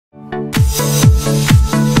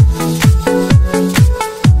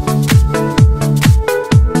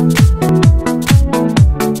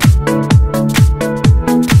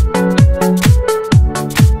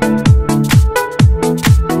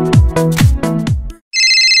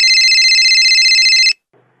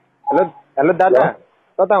hello दादा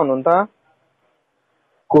कता हुनुहुन्छ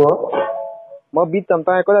को म बिचम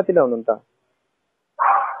तपाईँ कतातिर हुनुहुन्छ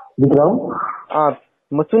विक्रम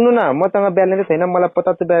म सुन्नु न मसँग ब्यालेन्स छैन मलाई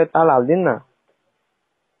 50 रुपैयाँ ताल हाल्दिनु न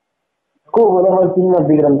को होला म चिन्न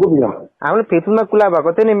विक्रम को विक्रम हाम्रो फेसबुकमा कुला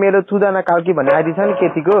भएको थियो नि मेरो सुजना काल्की भन्ने आइडी छ नि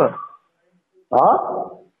केटीको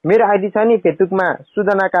मेरो आइडी छ नि फेसबुकमा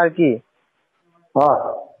सुजना काल्की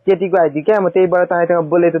केटीको आइडी क्या म त्यहीबाट तपाईँसँग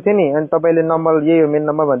बोलेको थिएँ नि अनि तपाईँले नम्बर यही हो मेरो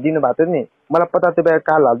नम्बर भनेर दिनु भएको थियो नि मलाई 50 रुपैयाँ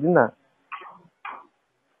काल हालिदिनु न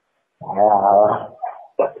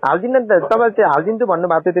हालिदिनु नि त तपाईँले चाहिँ हालिदिन्छु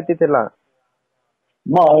भन्नुभएको थियो त्यतिखेर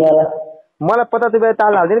मलाई 50 रुपैयाँ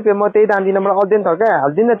ताल हालिदिनु फेरि म त्यही जान्दिनँ मलाई अर्जेन्ट छ क्या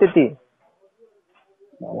हालिदिनु न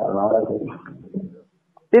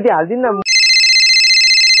त्यति हालिदिनु न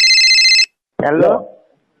हेलो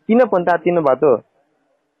किन फोन तातिनु भएको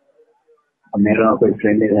मेरो कोही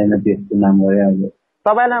फ्रेन्डै छैन त्यसको नाम गरे अहिले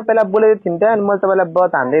तपाईँलाई पहिला बोलेको थिएँ नि अनि मैले तपाईँलाई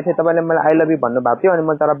ब्लड हान्दै थिएँ तपाईँले मलाई आई लभ यु भन्नुभएको थियो अनि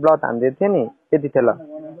मैले तपाईँलाई ब्लड हान्दै थिएँ नि त्यतिखेर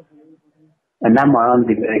नाम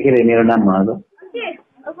के रे मेरो नाम भन त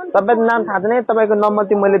तपाईँको नाम थाहा छैन तपाईँको नम्बर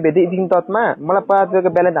चाहिँ मैले भेटेँ स्क्रिन टचमा मलाई 50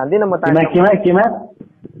 रुपियाँको ब्यालेन्स हान्दिनँ म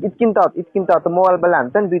स्क्रिन टच मोबाइलबाट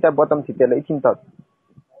हान्छ नि दुईटा बटन थिचेर स्क्रिन टच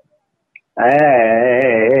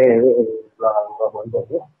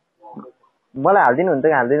मलाई हालिदिनु हुन्छ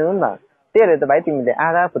कि हालिदिनु नि त त्यही भएर त भाइ तिमीले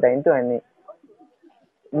आधा फुटाइन्थ्यो अनि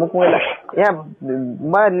मुखमा यहाँ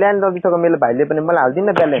मलाई ल्यान्ड लगिसक्यो मेरो भाइले पनि मलाई हालिदिनु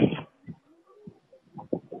न ब्यालेन्स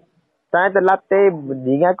चाहे त लात्तै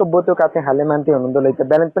झिगाको बोतो काट्ने खाले मान्छे हुनुहुँदो रहेछ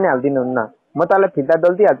ब्यालेन्स पनि हालिदिनु हुन्न म तपाईँलाई फिर्ता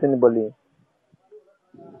डल्टी हाल्छु नि भोलि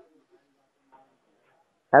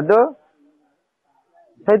हेलो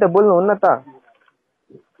खै त बोल्नुहुन्न त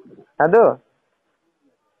हेलो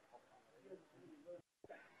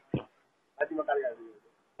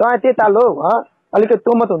तपाईँ त्यता हो अलिकति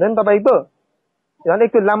तोमत हुँदैन तपाईँको झन्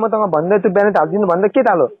एकचोटि लामोसँग भन्दै त्यो ब्यालेन्स हालिदिनु भन्दा के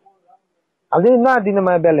तालो हालिदिनु नहालिदिनु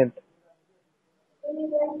मलाई ब्यालेन्स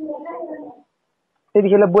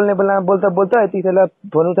त्यतिखेर बोल्ने बेलामा बोल्छ यतिखेर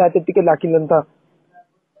फोन उठाए त्यतिकै लाखिलो नि त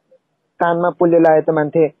कानमा पोलियो लाग्यो त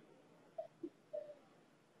मान्छे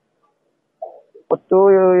कस्तो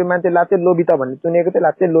यो मान्छे लात्तै लोभी त भन्ने सुनेको थियो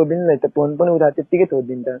लात्तै लोभी नि रहेछ फोन पनि उठाए त्यतिकै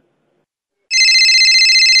छोडिदिन्छ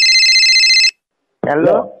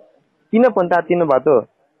हेलो किन फोन तातिनु भएको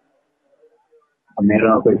मेरो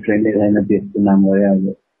कोही फ्रेन्डै छैन त्यसको नाम गरे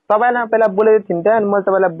अहिले तपाईँलाई पहिला बोलेको थिएँ नि अनि मैले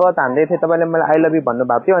तपाईँलाई ब्लड हान्दै थिएँ तपाईँले मलाई आई लभ यु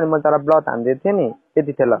भन्नुभएको थियो अनि मैले तपाईँलाई ब्लड हान्दै थिएँ नि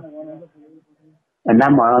त्यतिखेर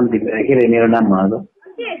नाम के रे मेरो नाम भन त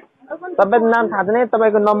तपाईँको नाम थाहा छैन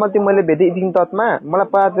तपाईँको नम्बर चाहिँ मैले भेटेँ स्क्रिन टचमा मलाई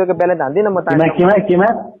 50 रुपियाँको ब्यालेन्स हान्दिनँ म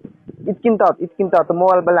स्क्रिन टच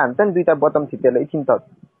मोबाइलबाट हान्छ नि दुईटा बटन थिचेर स्क्रिन टच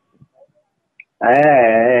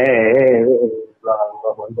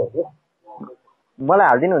मलाई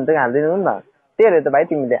हालिदिनु हुन्छ कि हालिदिनु नि त त्यही भएर त भाइ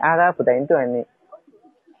तिमीले आधा फुटाइन्थ्यो अनि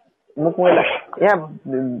मुखमा यहाँ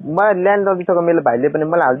मलाई ल्यान्ड लगिसक्यो मेरो भाइले पनि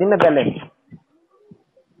मलाई हालिदिनु न ब्यालेन्स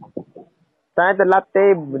चाहे त लात्तै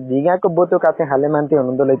झिगाको बोतो काट्ने खाले मान्छे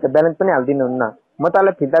हुनुहुँदो रहेछ ब्यालेन्स पनि हालिदिनु हुन्न म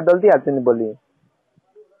तपाईँलाई फिर्ता डल्टी हाल्छु नि भोलि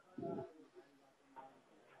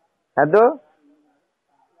हेलो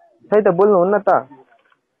खै त बोल्नुहुन्न त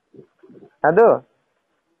हेलो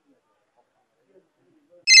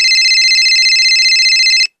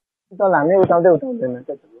तल हामी उठाउँदैन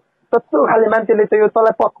कस्तो खाले मान्छेले चाहिँ यो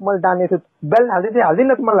तँलाई पक मैले जानेछु ब्यालेन्स हाल्दै थिएँ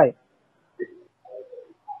हालिदिनु न मलाई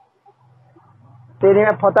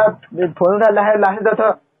तेरिमा फटा फोन उठाएर लाखेको छ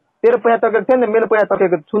तेरो पैसा तकेको थियो नि मेरो पैसा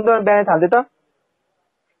तकेको सुन्दर ब्यालेन्स हाल्दै त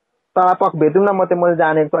तँलाई पक भेटौँ न म चाहिँ मैले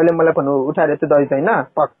जानेको तैँले मलाई फोन उठाएर चाहिँ दैछ होइन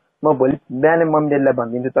पक म भोलि बिहानै मम्मीलाई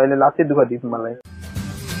भनिदिन्छु तैँले लास्टै दुःख दिन्छु मलाई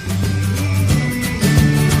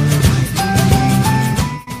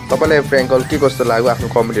तपाईलाई प्र्याङ्क कल के कस्तो लाग्यो आफ्नो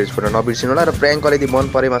कमेन्टहरु छोड्न नबिर्सिनु होला र प्र्याङ्क कल यदि मन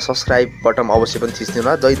परेमा सब्स्क्राइब बटन अवश्य पनि थिच्नु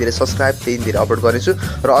होला जति धेरै सब्स्क्राइब त्यति धेरै अपलोड गर्नेछु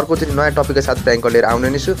र अर्को चाहिँ नयाँ टपिकका साथ प्र्याङ्क कल लिएर आउने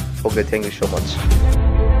नै छु okay thank you so much